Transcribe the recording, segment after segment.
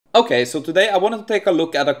Okay, so today I wanted to take a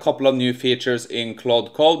look at a couple of new features in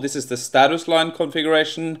Claude Code. This is the status line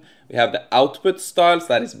configuration. We have the output styles.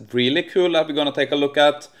 That is really cool that we're going to take a look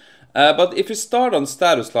at. But if you start on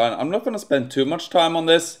status line, I'm not going to spend too much time on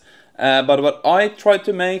this. But what I tried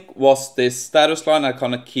to make was this status line that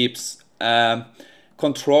kind of keeps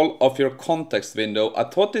control of your context window. I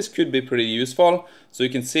thought this could be pretty useful. So you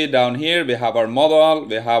can see down here, we have our model,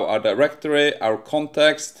 we have our directory, our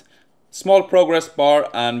context, small progress bar,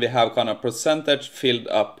 and we have kind of percentage filled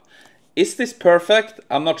up. Is this perfect?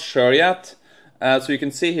 I'm not sure yet. So you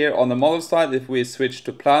can see here on the model side, if we switch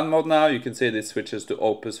to plan mode now, you can see this switches to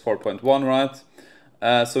Opus 4.1,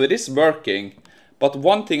 right? So it is working. But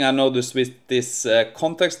one thing I noticed with this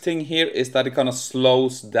context thing here is that it kind of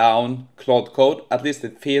slows down Claude Code. At least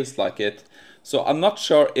it feels like it. So I'm not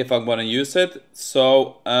sure if I'm going to use it.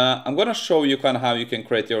 So I'm going to show you kind of how you can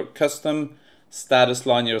create your custom status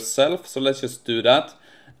line yourself. So let's just do that.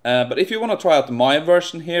 But if you want to try out my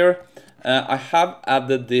version here, I have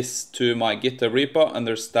added this to my GitHub repo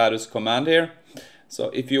under status command here. So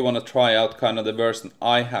if you want to try out kind of the version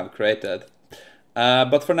I have created.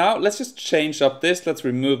 But for now, let's just change up this. Let's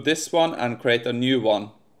remove this one and create a new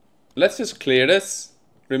one. Let's just clear this,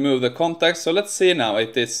 remove the context. So let's see now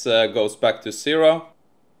if this goes back to 0.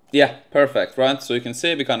 Yeah, perfect, right? So you can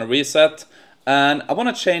see we kind of reset. And I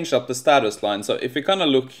want to change up the status line. So if we kind of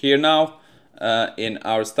look here now in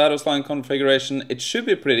our status line configuration, it should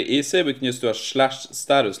be pretty easy. We can just do a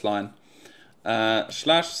 /status line.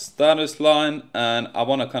 /status line, and I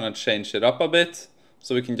want to kind of change it up a bit.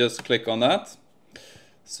 So we can just click on that.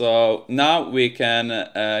 So now we can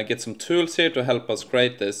get some tools here to help us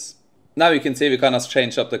create this. Now you can see we kind of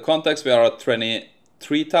changed up the context. We are at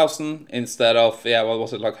 23,000 instead of, yeah, what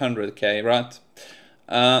was it, like 100K, right?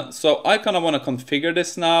 So I kind of want to configure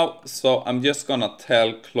this now. So I'm just going to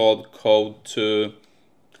tell Claude Code to...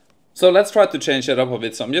 So let's try to change it up a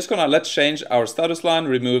bit. So I'm just going to, let's change our status line,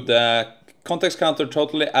 remove the context counter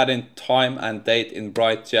totally, add in time and date in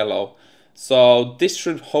bright yellow. So this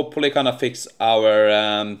should hopefully kind of fix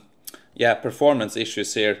our performance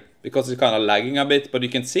issues here, because it's kind of lagging a bit, but you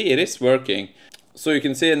can see it is working. So you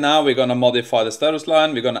can see now we're going to modify the status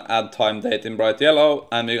line, we're going to add time date in bright yellow,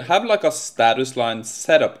 and we have like a status line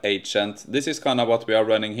setup agent. This is kind of what we are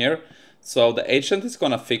running here. So the agent is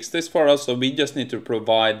going to fix this for us, so we just need to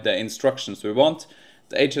provide the instructions we want.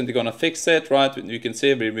 The agent is going to fix it, right? You can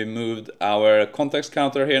see we removed our context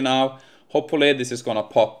counter here now. Hopefully this is going to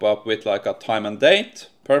pop up with like a time and date.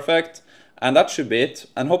 Perfect. And that should be it.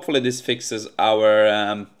 And hopefully this fixes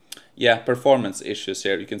our performance issues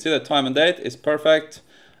here. You can see the time and date is perfect.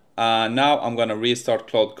 Now I'm going to restart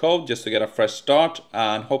Claude Code just to get a fresh start,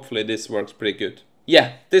 and hopefully this works pretty good.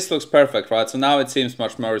 Yeah, this looks perfect, right? So now it seems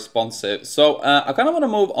much more responsive. So I kind of want to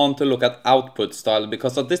move on to look at output style,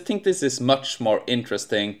 because I just think this is much more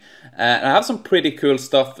interesting. And I have some pretty cool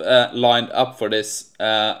stuff lined up for this.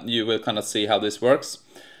 You will kind of see how this works.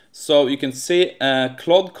 So you can see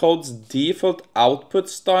Claude Code's default output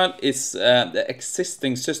style is the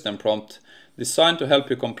existing system prompt, designed to help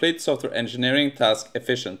you complete software engineering tasks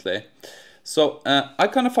efficiently. So I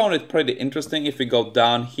kind of found it pretty interesting. If we go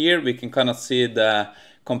down here, we can kind of see the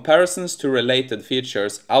comparisons to related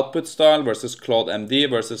features, output style versus Claude MD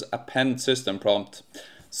versus append system prompt.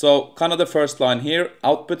 So kind of the first line here,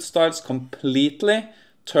 output styles completely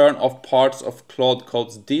turn off parts of Claude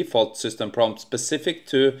Code's default system prompt specific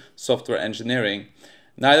to software engineering.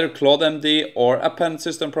 Neither Claude MD or append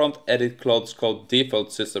system prompt edit Claude's code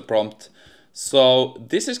default system prompt. So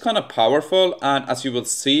this is kind of powerful, and as you will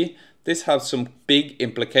see, this has some big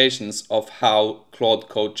implications of how Claude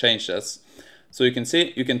Code changes. So you can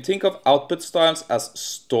see, you can think of output styles as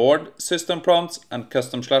stored system prompts and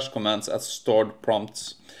custom / commands as stored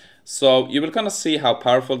prompts. So you will kind of see how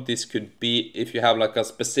powerful this could be if you have like a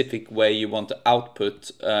specific way you want to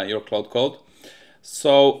output your Claude Code.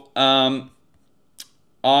 So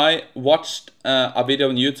I watched a video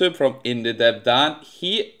on YouTube from Indie Dev Dan.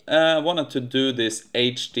 He wanted to do this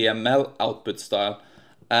HTML output style,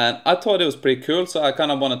 and I thought it was pretty cool, so I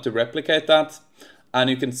kind of wanted to replicate that. And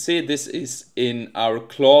you can see this is in our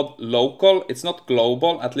Claude local. It's not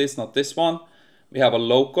global, at least not this one. We have a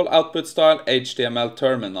local output style HTML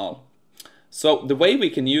terminal. So the way we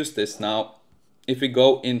can use this now, if we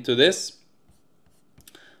go into this,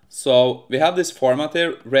 so we have this format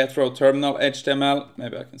here, retro terminal HTML.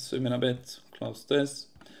 Maybe I can zoom in a bit, close this.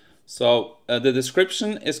 So the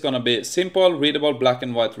description is going to be simple, readable, black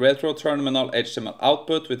and white retro terminal HTML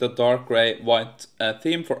output with a dark gray white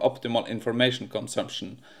theme for optimal information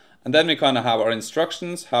consumption. And then we kind of have our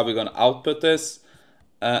instructions, how we're going to output this.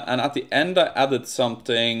 And at the end, I added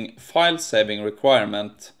something file saving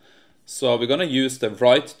requirement. So we're gonna use the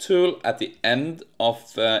write tool at the end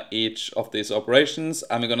of each of these operations,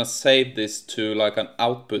 and we're gonna save this to like an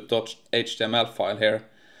output.html file here.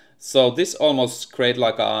 So this almost create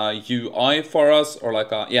like a UI for us, or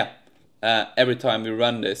like a, every time we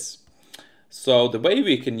run this. So the way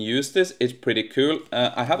we can use this is pretty cool.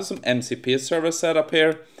 I have some MCP servers set up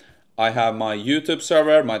here. I have my YouTube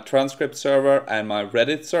server, my transcript server, and my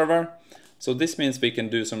Reddit server. So this means we can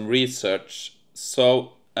do some research.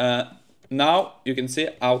 So now you can see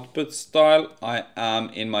output style. I am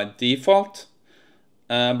in my default,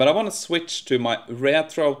 but I want to switch to my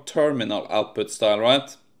retro terminal output style,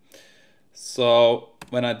 right? So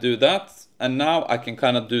when I do that, and now I can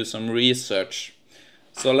kind of do some research.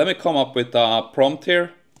 So let me come up with a prompt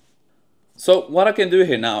here. So what I can do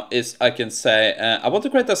here now is I can say, I want to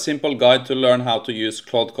create a simple guide to learn how to use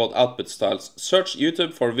Claude Code output styles. Search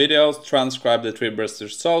YouTube for videos, transcribe the tree-based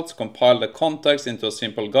results, compile the context into a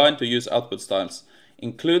simple guide to use output styles.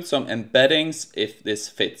 Include some embeddings if this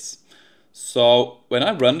fits. So when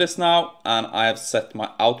I run this now, and I have set my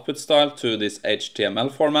output style to this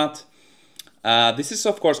HTML format, this is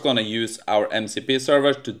of course going to use our MCP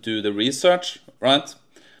server to do the research, right?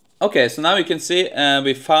 Okay, so now you can see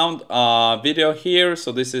we found a video here.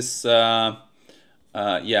 So this is, in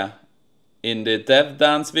the dev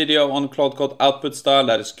dance video on Claude Code output style.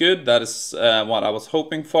 That is good. That is what I was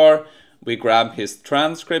hoping for. We grab his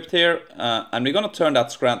transcript here, and we're gonna turn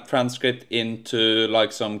that transcript into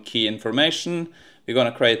like some key information. We're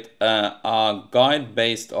gonna create a guide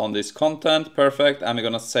based on this content. Perfect. And we're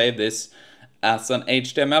gonna save this as an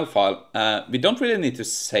HTML file. We don't really need to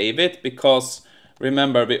save it because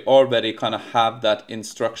remember, we already kind of have that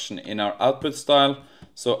instruction in our output style.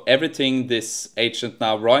 So everything this agent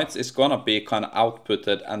now writes is gonna be kind of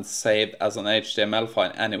outputted and saved as an HTML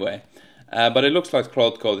file anyway. But it looks like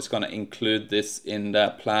Claude Code is gonna include this in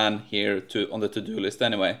the plan here on the to-do list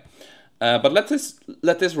anyway. But let this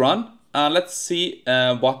run, and let's see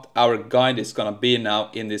what our guide is gonna be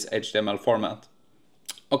now in this HTML format.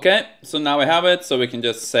 Okay, so now we have it, so we can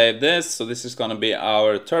just save this. So this is gonna be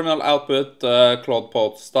our terminal output, Claude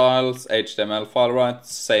Code styles, HTML file, right?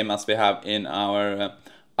 Same as we have in our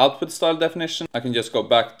output style definition. I can just go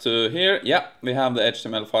back to here. Yeah, we have the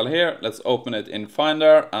HTML file here. Let's open it in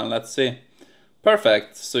Finder and let's see.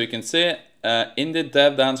 Perfect, so you can see in the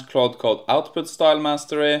dev dance Claude Code output style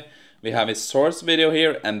mastery, we have his source video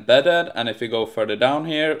here embedded. And if we go further down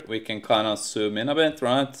here, we can kind of zoom in a bit,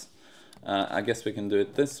 right? I guess we can do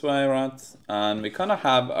it this way, right? And we kind of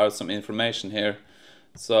have some information here.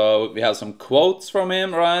 So we have some quotes from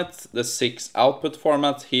him, right? The 6 output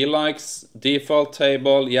formats he likes: default,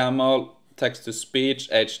 table, YAML,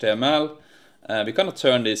 text-to-speech, HTML. We kind of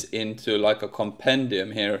turn this into like a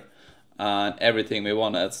compendium here and everything we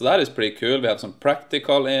wanted. So that is pretty cool. We have some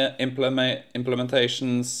practical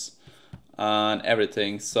implementations and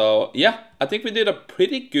everything. So yeah, I think we did a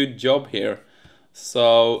pretty good job here.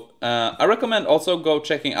 So I recommend also go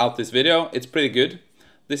checking out this video. It's pretty good.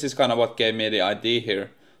 This is kind of what gave me the idea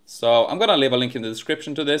here. So I'm gonna leave a link in the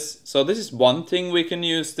description to this. So this is one thing we can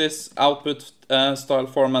use this output style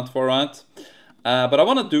format for, right? But I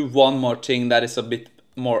want to do one more thing that is a bit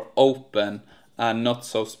more open and not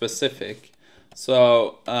so specific.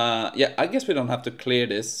 So yeah, I guess we don't have to clear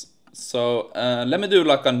this. So let me do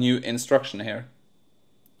like a new instruction here.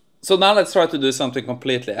 So now let's try to do something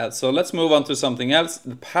completely else. So let's move on to something else.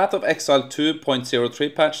 The Path of Exile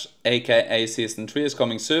 2.03 patch, aka Season 3, is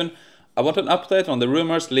coming soon. I want an update on the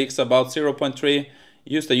rumors, leaks about 0.3.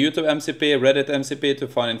 Use the YouTube MCP, Reddit MCP to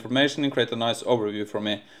find information and create a nice overview for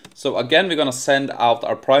me. So again, we're gonna send out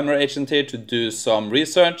our primary agent here to do some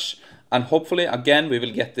research. And hopefully, again, we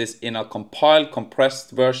will get this in a compiled,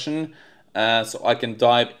 compressed version. So I can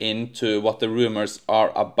dive into what the rumors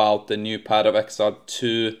are about the new Path of Exile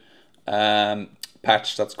 2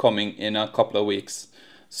 patch that's coming in a couple of weeks.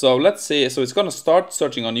 So let's see. So it's going to start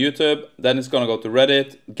searching on YouTube, then it's going to go to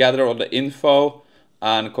Reddit, gather all the info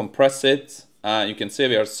and compress it. You can see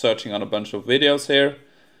we are searching on a bunch of videos here.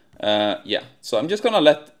 Yeah, so I'm just going to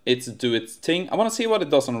let it do its thing. I want to see what it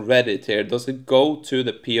does on Reddit here. Does it go to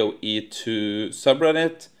the PoE2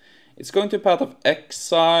 subreddit? It's going to Path of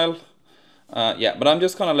Exile. Yeah, but I'm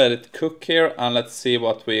just gonna let it cook here and let's see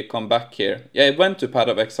what we come back here. Yeah, it went to Path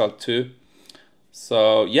of Exile 2.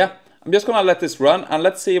 So yeah, I'm just gonna let this run and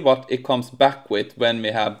let's see what it comes back with when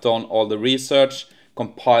we have done all the research,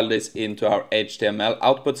 compile this into our HTML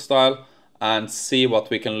output style and see what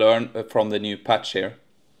we can learn from the new patch here.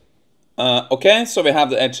 Okay, so we have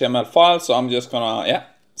the HTML file, so I'm just gonna,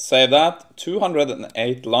 save that.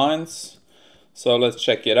 208 lines. So let's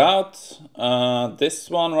check it out. This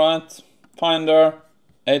one, right? Finder.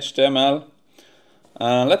 HTML.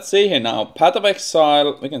 Let's see here now. Path of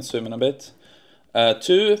Exile, we can zoom in a bit.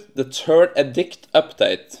 To the third edict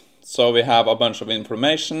update. So we have a bunch of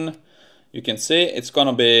information. You can see it's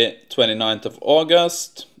gonna be 29th of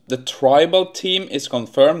August. The tribal theme is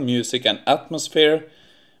confirmed, music and atmosphere.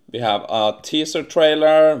 We have a teaser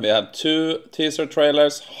trailer, we have 2 teaser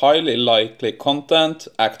trailers, highly likely content,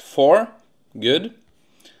 Act 4, good.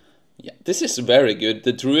 Yeah, this is very good.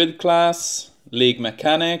 The Druid class, League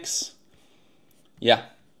mechanics. Yeah,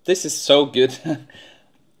 this is so good.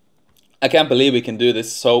 I can't believe we can do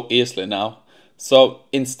this so easily now. So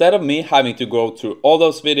instead of me having to go through all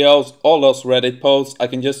those videos, all those Reddit posts, I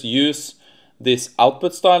can just use this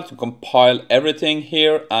output style to compile everything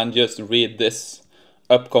here and just read this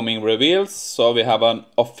upcoming reveals. So we have an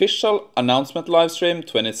official announcement live stream,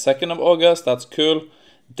 22nd of August, that's cool.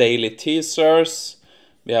 Daily teasers.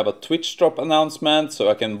 We have a Twitch drop announcement, so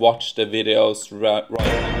I can watch the videos right on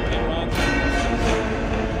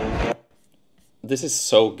camera. This is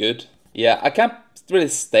so good. Yeah, I can't really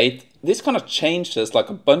state. This kind of changes like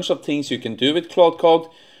a bunch of things you can do with Claude Code,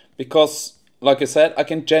 because like I said, I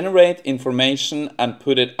can generate information and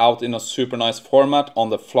put it out in a super nice format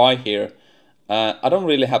on the fly here. I don't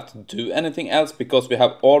really have to do anything else because we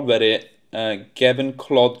have already given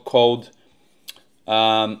Claude Code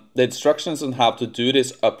the instructions on how to do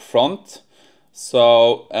this up front.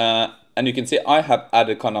 So, and you can see I have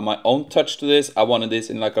added kind of my own touch to this. I wanted this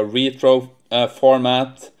in like a retro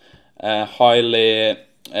format, highly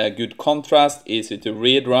good contrast, easy to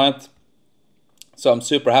read, right? So I'm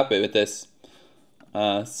super happy with this.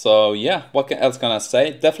 So yeah, what else can I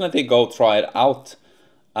say? Definitely go try it out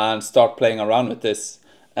and start playing around with this.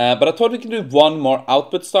 But I thought we can do one more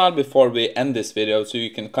output style before we end this video, so you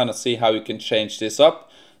can kind of see how you can change this up.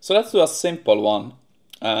 So let's do a simple one.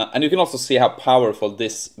 And you can also see how powerful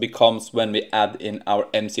this becomes when we add in our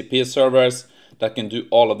MCP servers that can do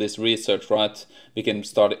all of this research, right? We can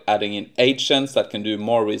start adding in agents that can do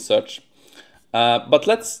more research. But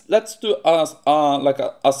let's do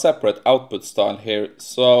a separate output style here.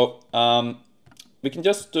 So we can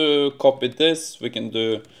just do copy this. We can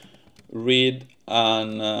do read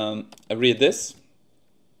and read this.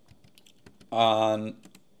 And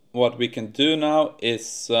what we can do now is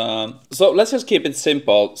so let's just keep it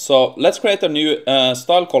simple. So let's create a new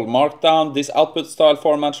style called Markdown. This output style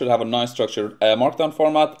format should have a nice structured Markdown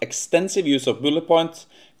format. Extensive use of bullet points.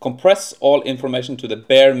 Compress all information to the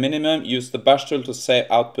bare minimum. Use the bash tool to save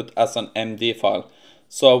output as an MD file.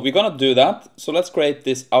 So we're gonna do that. So let's create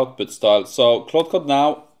this output style. So Claude Code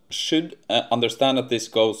now should understand that this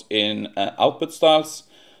goes in output styles.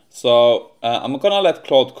 So I'm gonna let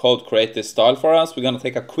Claude Code create this style for us. We're gonna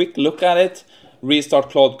take a quick look at it, restart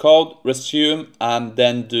Claude Code, resume, and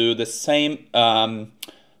then do the same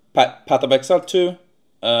path of Exile 2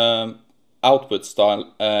 output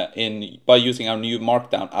style by using our new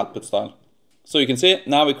Markdown output style. So you can see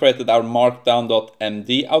now we created our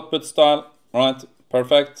markdown.md output style, right?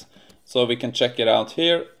 Perfect. So we can check it out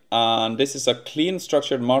here. And this is a clean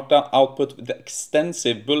structured Markdown output with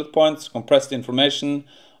extensive bullet points, compressed information,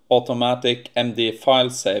 automatic MD file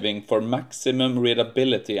saving for maximum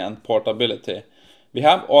readability and portability. We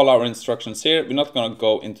have all our instructions here. We're not going to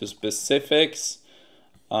go into specifics,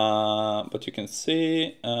 but you can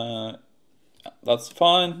see that's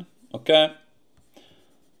fine. Okay.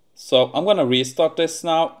 So I'm going to restart this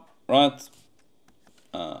now, right?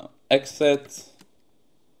 Exit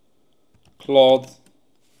Claude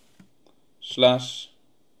 /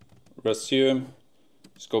 resume.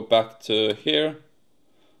 Let's go back to here.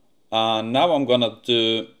 And now I'm gonna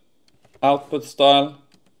do output style,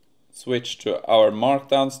 switch to our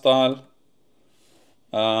Markdown style,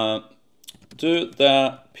 do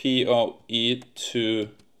the POE to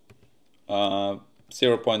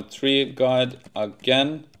 0.3 guide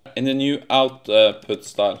again in the new output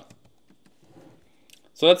style.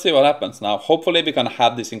 So let's see what happens now. Hopefully we can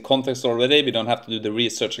have this in context already. We don't have to do the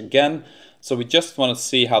research again. So we just want to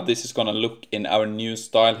see how this is going to look in our new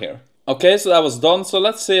style here. Okay, so that was done. So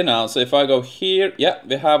let's see now. So if I go here, yeah,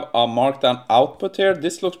 we have a Markdown output here.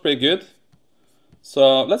 This looks pretty good.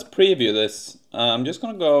 So let's preview this. I'm just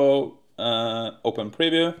going to go open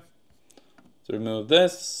preview to remove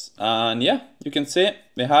this. And yeah, you can see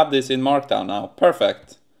we have this in Markdown now.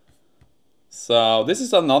 Perfect. So this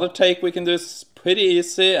is another take we can do. It's pretty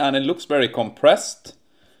easy and it looks very compressed.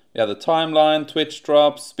 We have the timeline, Twitch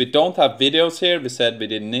drops. We don't have videos here. We said we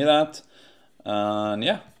didn't need that. And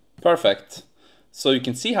yeah, perfect. So you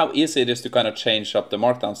can see how easy it is to kind of change up the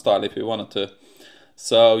Markdown style if you wanted to.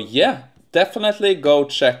 So yeah, definitely go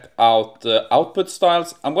check out the output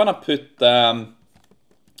styles. I'm gonna put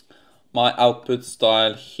my output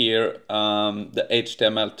style here, the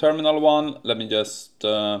HTML terminal one. Let me just,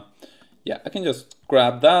 yeah, I can just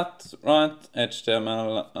grab that, right?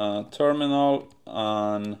 HTML terminal,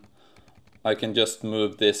 and I can just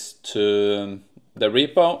move this to the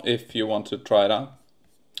repo if you want to try it out.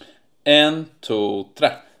 1, 2, 3.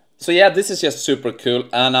 So yeah, this is just super cool,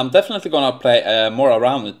 and I'm definitely gonna play more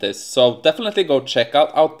around with this. So definitely go check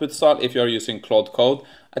out output style if you're using Claude Code.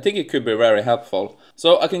 I think it could be very helpful.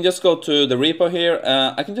 So I can just go to the repo here.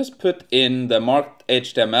 I can just put in the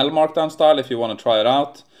HTML markdown style if you want to try it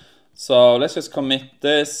out. So let's just commit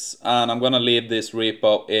this, and I'm gonna leave this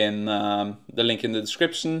repo in the link in the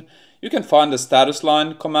description. You can find the status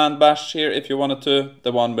line command bash here if you wanted to,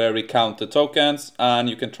 the one where we count the tokens, and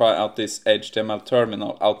you can try out this HTML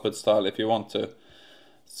terminal output style if you want to.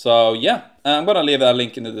 So yeah, I'm gonna leave a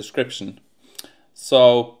link in the description.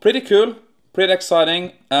 So pretty cool, pretty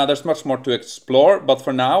exciting. There's much more to explore, but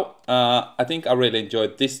for now, I think I really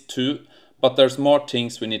enjoyed this too, but there's more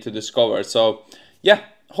things we need to discover. So yeah,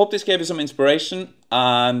 hope this gave you some inspiration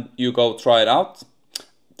and you go try it out.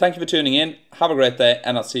 Thank you for tuning in. Have a great day,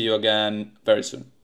 and I'll see you again very soon.